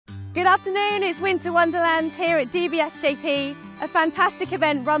Good afternoon, it's Winter Wonderland here at DBSJP, a fantastic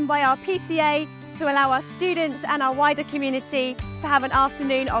event run by our PTA to allow our students and our wider community to have an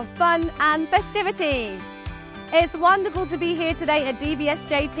afternoon of fun and festivities. It's wonderful to be here today at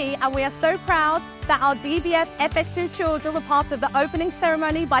DBSJP, and we are so proud that our DBS FS2 children were part of the opening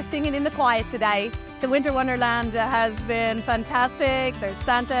ceremony by singing in the choir today. The Winter Wonderland has been fantastic. There's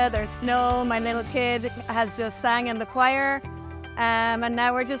Santa, there's snow, my little kid has just sang in the choir. And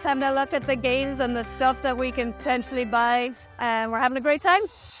now we're just having a look at the games and the stuff that we can potentially buy. We're having a great time.